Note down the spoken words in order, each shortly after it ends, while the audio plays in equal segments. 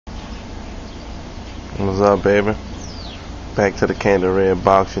What's up, baby? Back to the candy red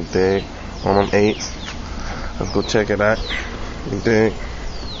box, you dig? On them 8s. Let's go check it out. You dig?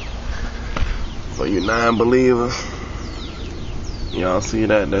 For you non-believers, y'all see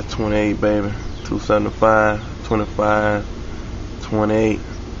that? That's 28, baby. 275, 25, 28.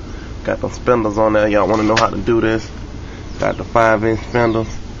 Got them spindles on there. Y'all want to know how to do this? Got the 5-inch spindles.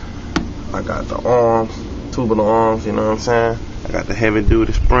 I got the arms, tubular arms, you know what I'm saying? I got the heavy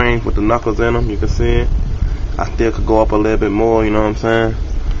duty springs with the knuckles in them, you can see it. I still could go up a little bit more, you know what I'm saying?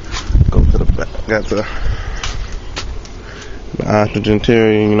 Go to the back, got the ostrich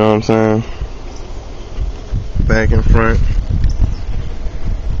interior, you know what I'm saying? Back and front.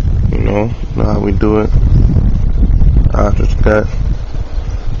 You know how we do it. Ostrich cut.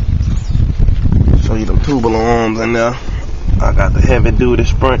 Show you them tubular arms in there. I got the heavy duty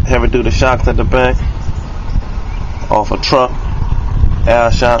shocks at the back. Off a truck.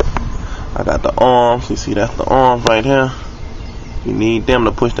 Air shock. I got the arms. You see that's the arms right here. You need them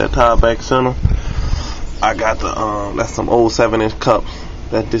to push that tire back center. I got the that's some old 7-inch cups.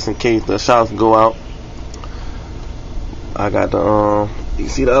 That's just in case the shocks go out. I got the you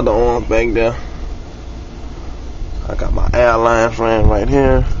see the other arms back there. I got my airline frame right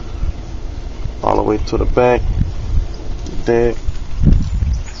here. All the way to the back. Dead.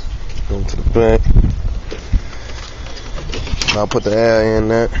 Go to the back. I'll put the air in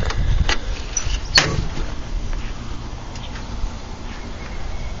that.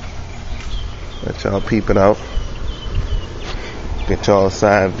 Let y'all peep it out. Get y'all a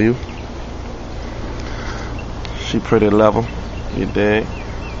side view. She pretty level. You dig?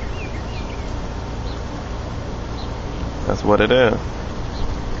 That's what it is.